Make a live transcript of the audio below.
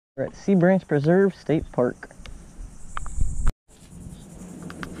We're at SeaBranch Preserve State Park.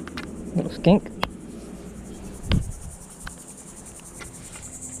 Little skink.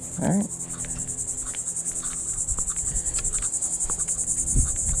 Alright.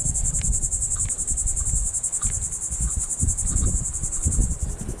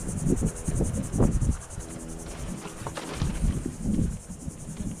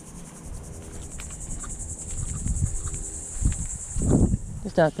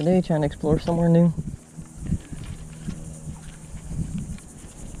 Just out today trying to explore somewhere new.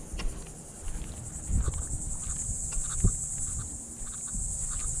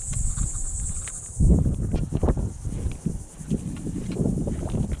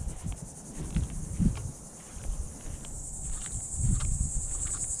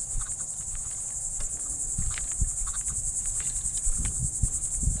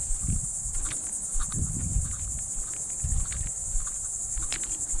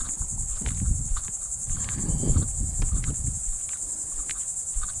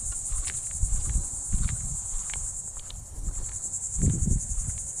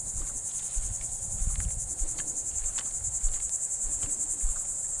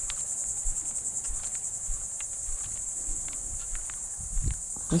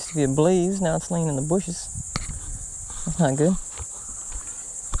 Used to be a blaze, now it's laying in the bushes. That's not good.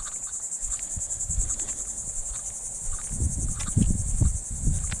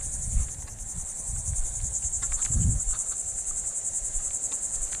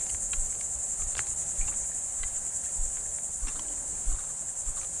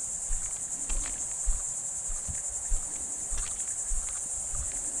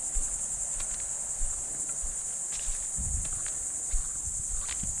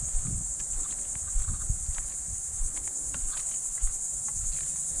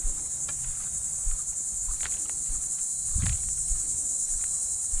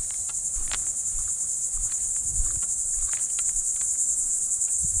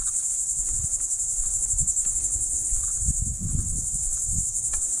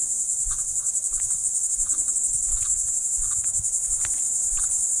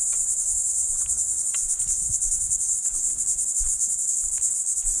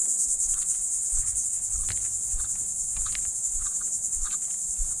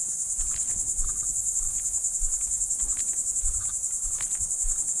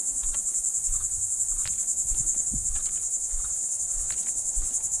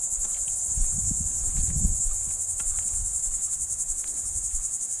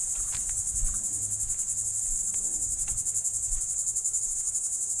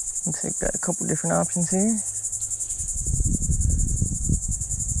 Looks like got a couple different options here.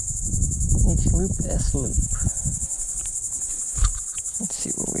 Each loop, S loop. Let's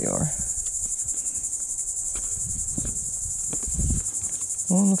see where we are.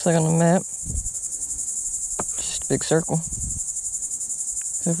 Well, looks like on the map, just a big circle.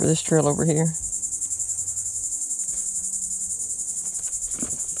 Except for this trail over here.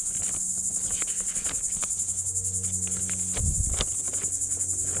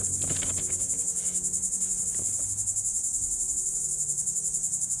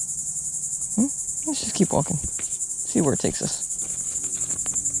 Let's just keep walking, see where it takes us.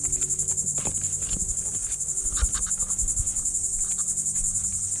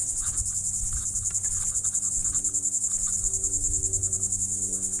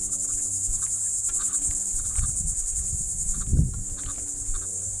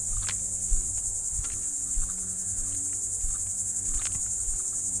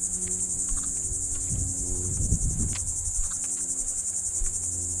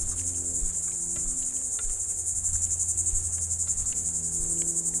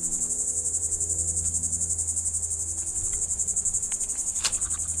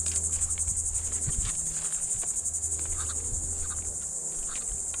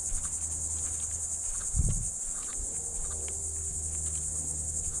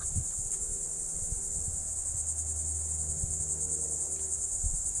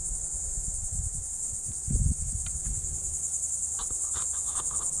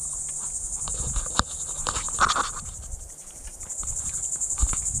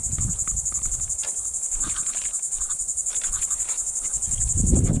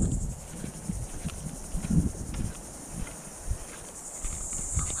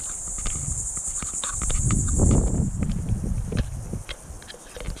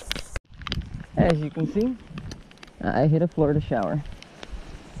 As you can see, I hit a Florida shower.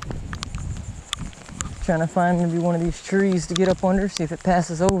 Trying to find maybe one of these trees to get up under, see if it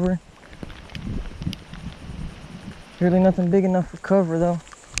passes over. Really nothing big enough for cover though.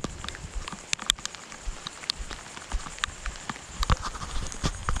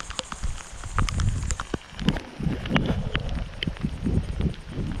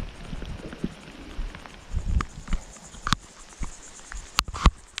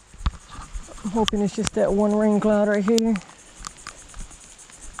 I'm hoping it's just that one rain cloud right here.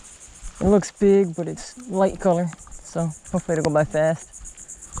 It looks big, but it's light color, so hopefully it'll go by fast.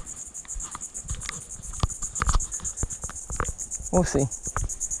 We'll see.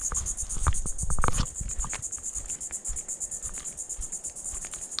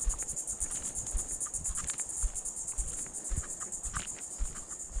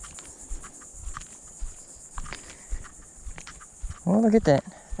 Well, look at that.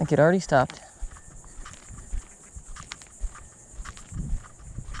 I think it already stopped.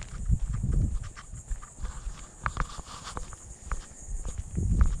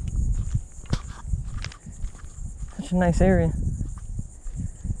 Such a nice area.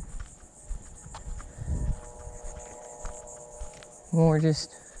 More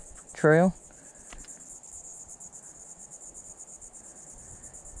just trail.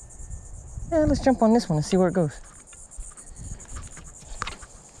 Yeah, let's jump on this one and see where it goes.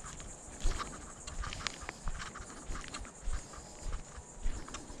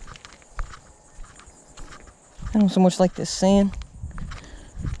 I don't so much like this sand.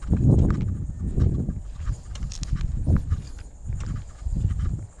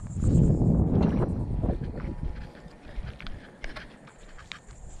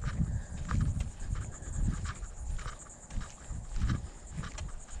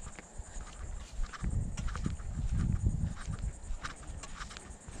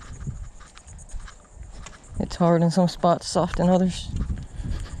 It's hard in some spots, soft in others.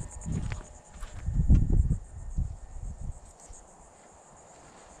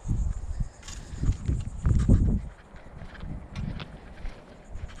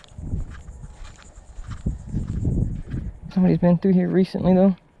 Somebody's been through here recently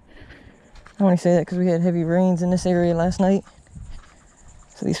though. I only say that because we had heavy rains in this area last night.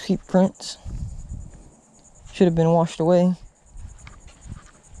 So these feet prints should have been washed away.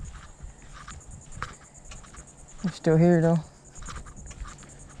 They're still here though.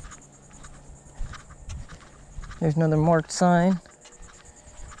 There's another marked sign.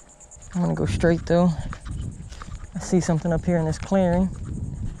 I'm gonna go straight though. I see something up here in this clearing.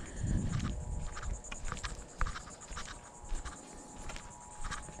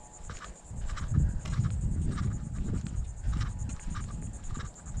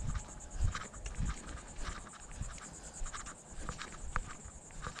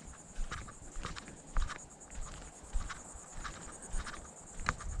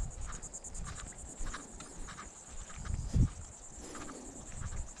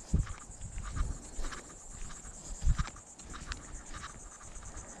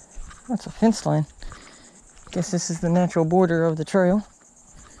 That's a fence line. Guess this is the natural border of the trail.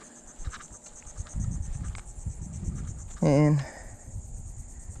 And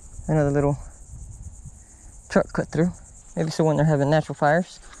another little truck cut through. Maybe so when they're having natural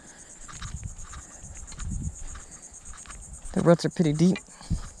fires. The ruts are pretty deep.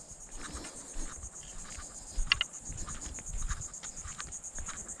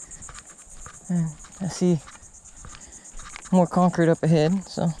 And I see more concrete up ahead,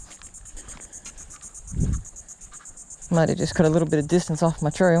 so might have just cut a little bit of distance off my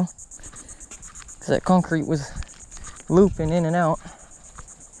trail because that concrete was looping in and out.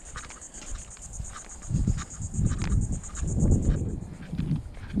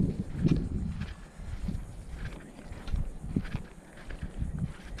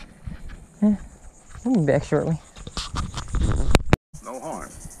 Yeah, we'll be back shortly. No harm.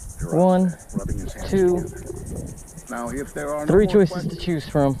 1, 2, now, if there are 3 choices to choose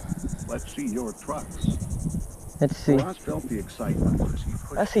from. Let's see your trucks. Let's see. Ross felt the excitement as he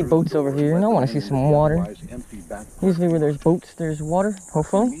pushed I see through boats the over door, here, and I want to letting see in some the water. otherwise empty back Usually where parking there's boats, there's water,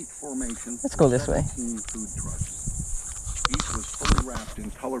 hopefully. Neat formation, Let's go this way. 17 food trucks. Each was fully wrapped in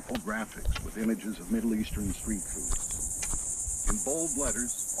colorful graphics with images of Middle Eastern street foods. In bold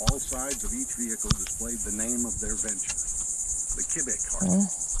letters, all sides of each vehicle displayed the name of their venture, the Kibbeh cart.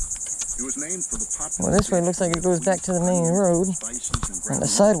 It was named for the popular. Well, this way looks like it goes back to the main road and the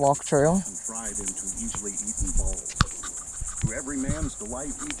sidewalk trail. And fried into easily eaten balls. To every man's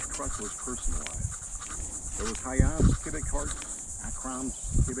delight, each truck was personalized. There was Hayam's Kibbeh cart, Akram's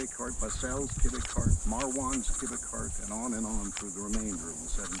Kibbeh cart, Basel's Kibbeh cart, Marwan's Kibbeh cart, and on through the remainder of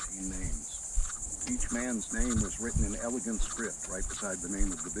the 17 names. Each man's name was written in elegant script right beside the name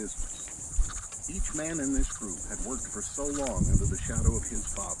of the business. Each man in this group had worked for so long under the shadow of his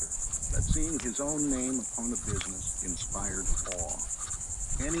father that seeing his own name upon a business inspired awe.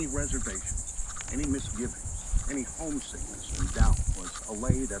 Any reservations, any misgivings, any homesickness and doubt was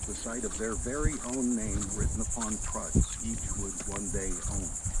allayed at the sight of their very own name written upon trucks each would one day own.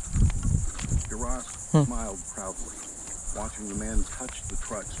 Firas smiled proudly, watching the men touch the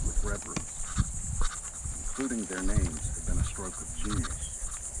trucks with reverence. including their names, had been a stroke of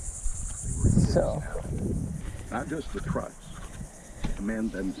genius. They were his So, now. Not just the trucks, the men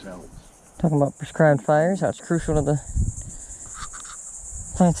themselves. talking about prescribed fires, how it's crucial to the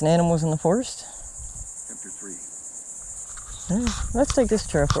plants and animals in the forest. Chapter 3. Let's take this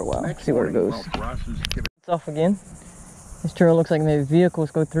trail for a while, Next see where it morning, goes. while Ross's It's off again. This trail looks like maybe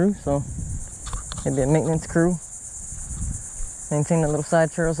vehicles go through, so maybe a maintenance crew maintain the little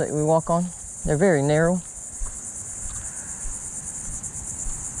side trails that we walk on. They're very narrow.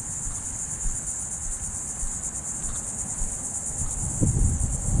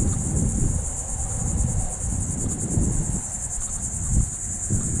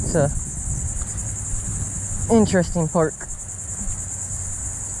 It's a interesting park.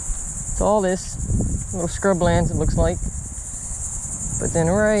 It's all this little scrublands, it looks like. But then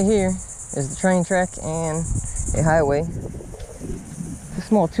right here is the train track and a highway. It's a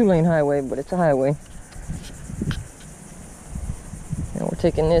small 2-lane highway, but it's a highway. And we're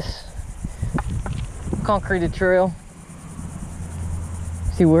taking this concreted trail.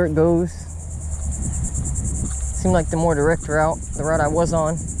 See where it goes. Seemed like the more direct route, the route I was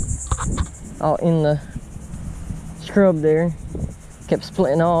on, out in the scrub there, kept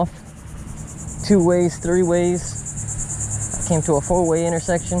splitting off. 2 ways, 3 ways. I came to a 4-way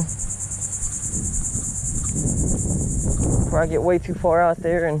intersection. Before I get way too far out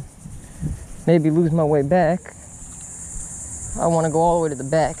there and maybe lose my way back, I want to go all the way to the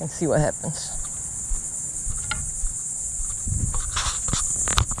back and see what happens.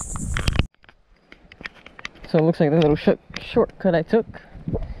 So it looks like the little shortcut I took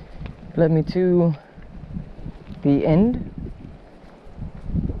led me to the end,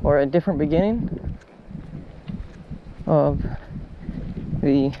 or a different beginning of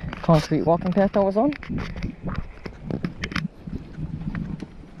the concrete walking path I was on.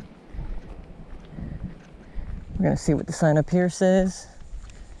 We're gonna see what the sign up here says.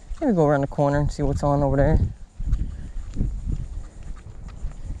 Maybe go around the corner and see what's on over there.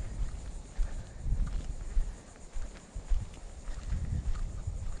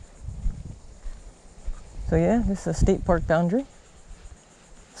 So yeah, this is a state park boundary.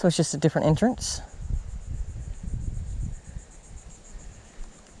 So it's just a different entrance.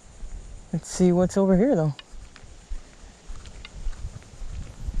 Let's see what's over here though.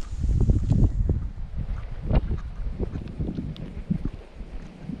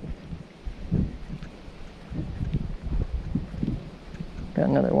 Got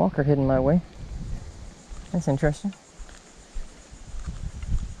another walker hidden my way. That's interesting.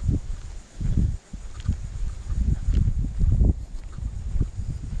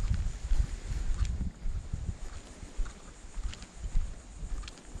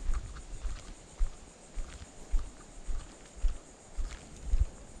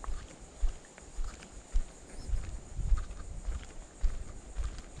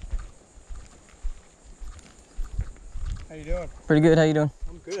 How you doing? Pretty good, how you doing?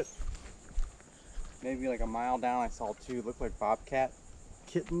 I'm good. Maybe like a mile down I saw 2 look like bobcat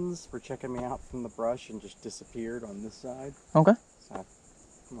kittens were checking me out from the brush and just disappeared on this side. Okay. So I don't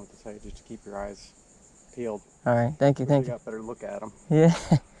know what to tell you, just to keep your eyes peeled. Alright, thank you, thank you. Got better look at them. Yeah.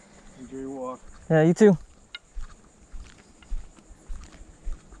 Enjoy your walk. Yeah, you too.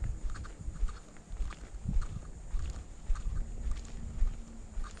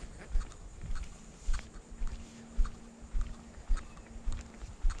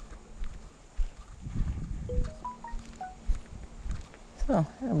 So,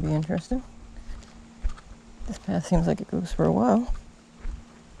 that'll be interesting. This path seems like it goes for a while.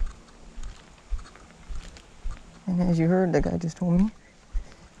 And as you heard, the guy just told me,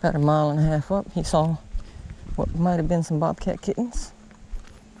 about 1.5 miles up, he saw what might have been some bobcat kittens.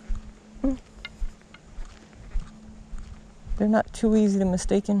 They're not too easy to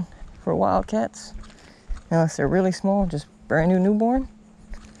mistaken for wildcats, unless they're really small, just brand new newborn.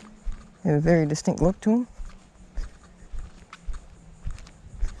 They have a very distinct look to them.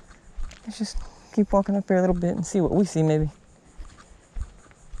 Let's just keep walking up here a little bit and see what we see, maybe.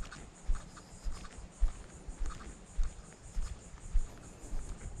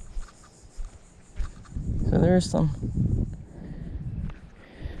 So there's some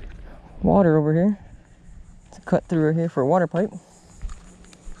water over here. It's a cut through here for a water pipe.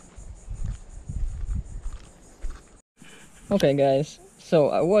 Okay guys, so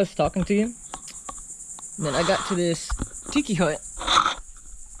I was talking to you, and then I got to this tiki hut.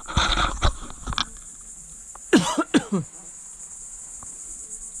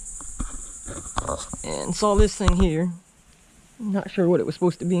 And saw this thing here. I'm not sure what it was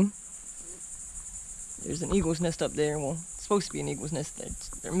supposed to be. There's an eagle's nest up there. Well, it's supposed to be an eagle's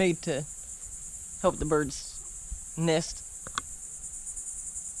nest. They're made to help the birds nest.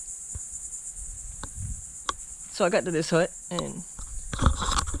 So I got to this hut and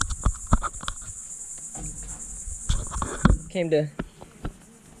came to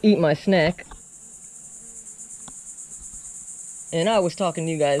eat my snack. And I was talking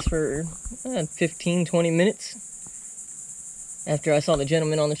to you guys for 15-20 minutes after I saw the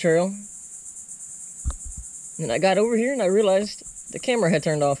gentleman on the trail. And I got over here and I realized the camera had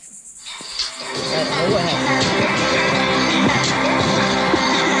turned off. I don't know what happened.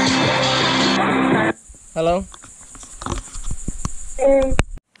 Hello?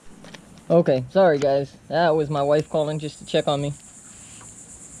 Okay, sorry guys. That was my wife calling just to check on me.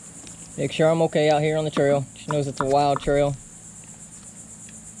 Make sure I'm okay out here on the trail. She knows it's a wild trail.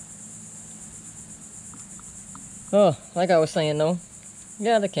 Oh, like I was saying though,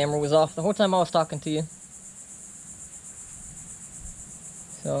 yeah, the camera was off the whole time I was talking to you.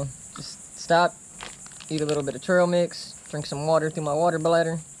 So, just stop, eat a little bit of trail mix, drink some water through my water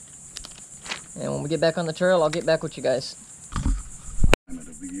bladder, and when we get back on the trail, I'll get back with you guys.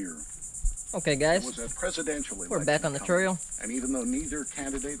 Of the year. Okay guys, It was a presidential election we're back on the trail. And even though neither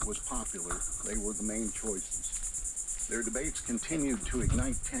candidate was popular, they were the main choices. Their debates continued to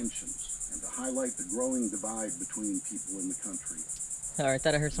ignite tensions and to highlight the growing divide between people in the country. Alright,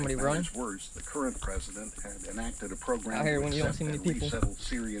 thought I heard somebody running. Worse, the current president had enacted a program out here when you don't see many people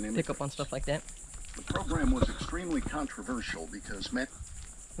Syrian pick up on stuff like that. The program was extremely controversial because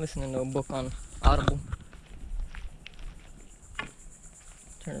listening to a book on Audible.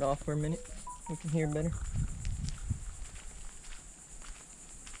 Turn it off for a minute. We can hear better.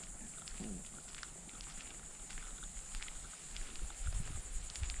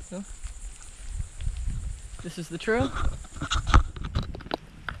 So, this is the trail.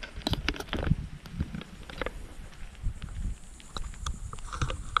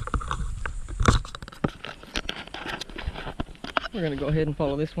 We're gonna go ahead and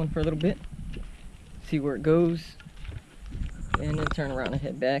follow this one for a little bit, see where it goes, and then turn around and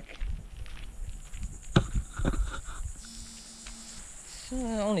head back. It's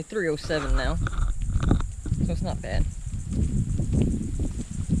only 3:07 now, so it's not bad.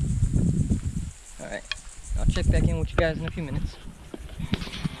 Alright, I'll check back in with you guys in a few minutes.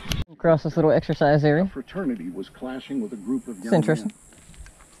 Across this little exercise area. A fraternity was clashing with a group of young It's interesting.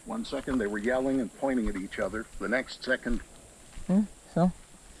 men. 1 second they were yelling and pointing at each other. The next second... So,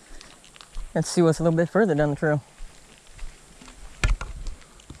 let's see what's a little bit further down the trail.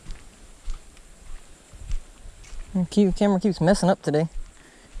 The camera keeps messing up today.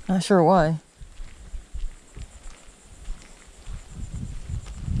 Not sure why.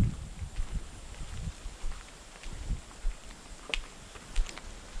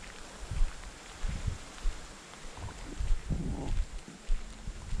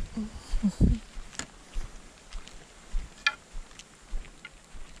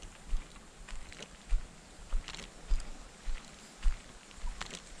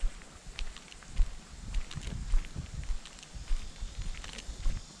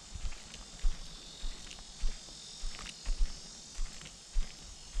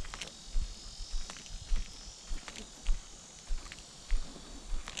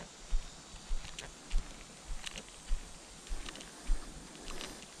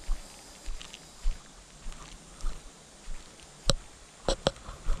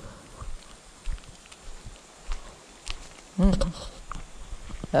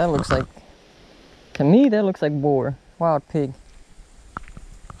 That looks like, to me, that looks like boar, wild pig.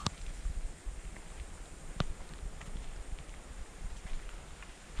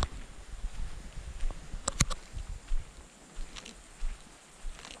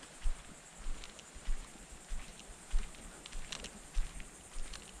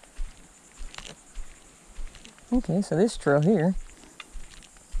 Okay, so this trail here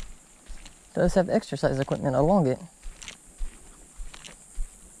does have exercise equipment along it.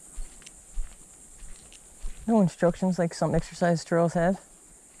 No instructions like some exercise trails have,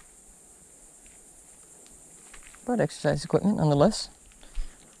 but exercise equipment nonetheless.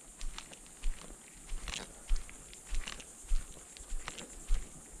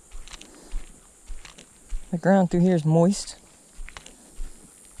 The ground through here is moist.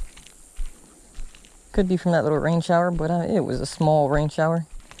 Could be from that little rain shower, but it was a small rain shower.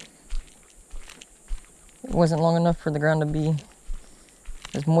 It wasn't long enough for the ground to be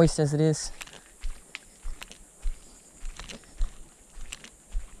as moist as it is.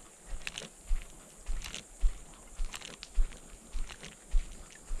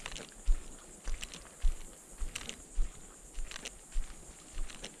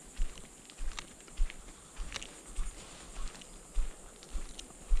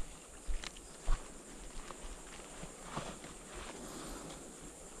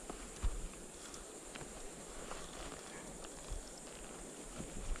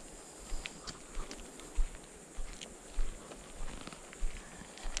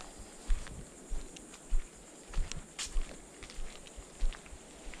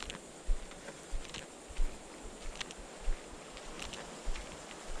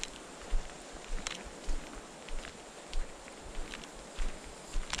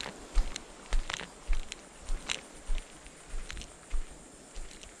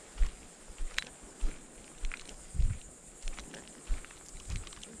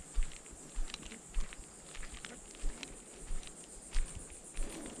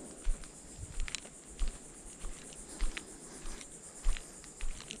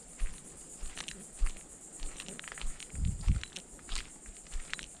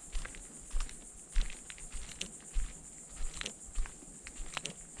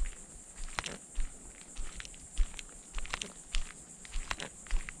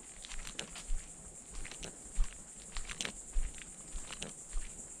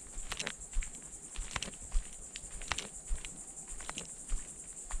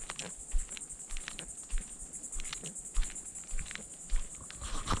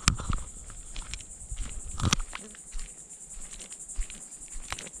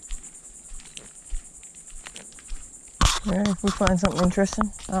 Alright, if we find something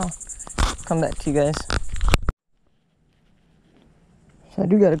interesting, I'll come back to you guys. So I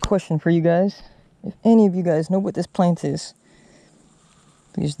do got a question for you guys. If any of you guys know what this plant is.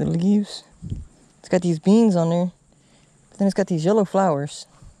 These are the leaves. It's got these beans on there, but then it's got these yellow flowers.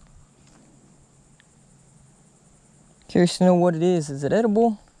 Curious to know what it is. Is it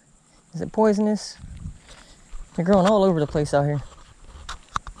edible? Is it poisonous? They're growing all over the place out here.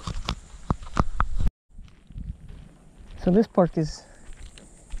 So this park is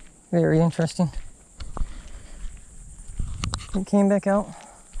very interesting. We came back out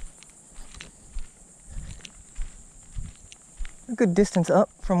a good distance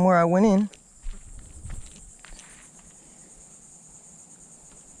up from where I went in.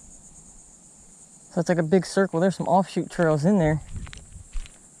 So it's like a big circle. There's some offshoot trails in there,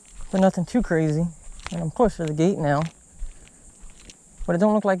 but nothing too crazy. And I'm close to the gate now, but it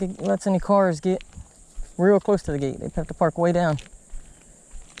don't look like it lets any cars get real close to the gate. They have to park way down.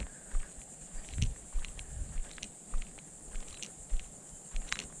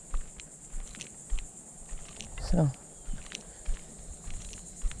 So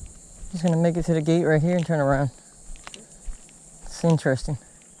just gonna make it to the gate right here and turn around. It's interesting.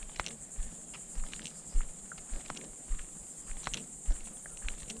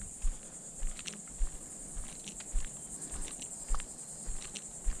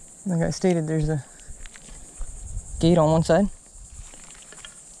 Like I stated, there's a gate on one side.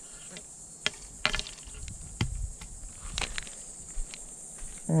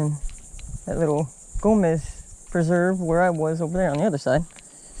 And that little Gomez preserve where I was over there on the other side.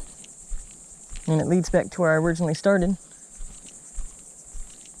 And it leads back to where I originally started.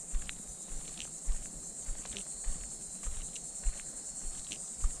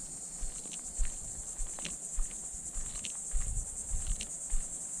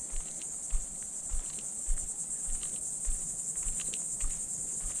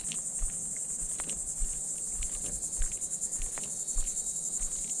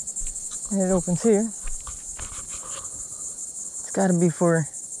 And it opens here. It's got to be for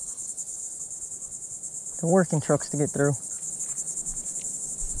the working trucks to get through.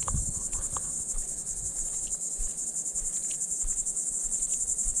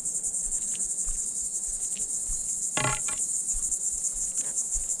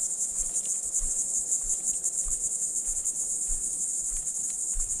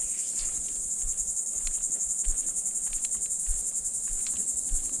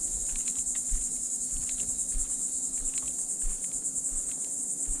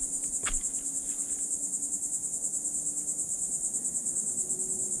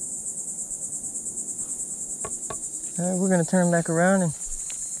 We're going to turn back around and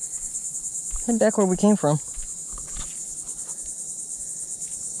head back where we came from.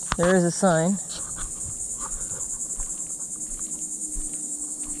 There is a sign.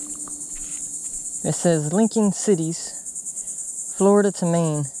 It says linking cities, Florida to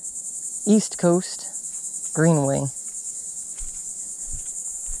Maine, East Coast, Greenway.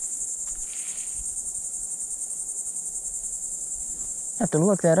 Have to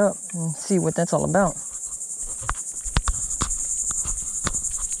look that up and see what that's all about.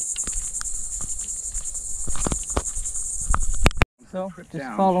 So, just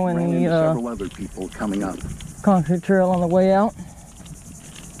following the several other people coming up. Concrete trail on the way out.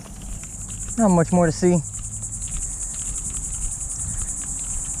 Not much more to see.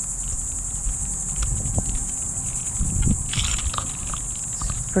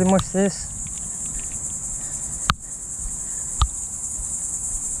 It's pretty much this.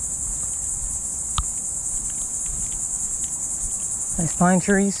 Nice pine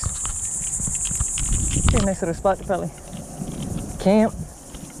trees. Okay, nice little spot to probably camp.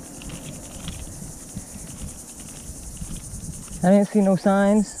 I didn't see no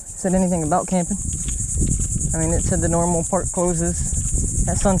signs said anything about camping. I mean, it said the normal park closes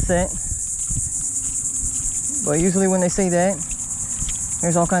at sunset, but usually when they say that,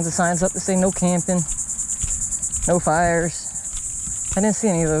 there's all kinds of signs up that say no camping, no fires. I didn't see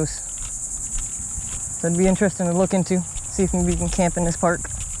any of those, so it'd be interesting to look into, see if maybe we can camp in this park.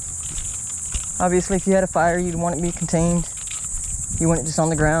 Obviously, if you had a fire, you'd want it to be contained. You want it just on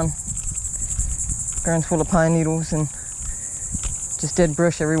the ground. Ground's full of pine needles and just dead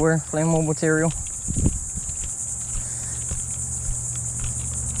brush everywhere, flammable material.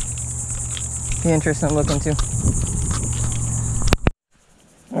 Be interesting to look into.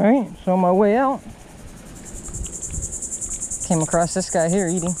 Alright, so on my way out, came across this guy here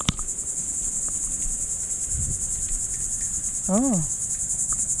eating. Oh.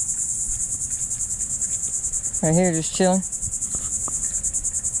 Right here, just chilling.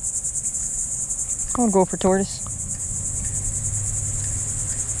 I'll go for tortoise.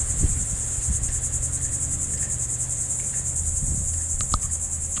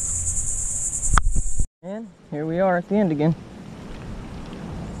 And here we are at the end again.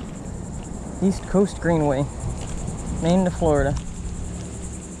 East Coast Greenway, Maine to Florida.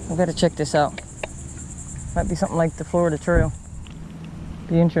 I've got to check this out. Might be something like the Florida Trail.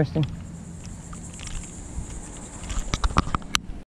 Be interesting.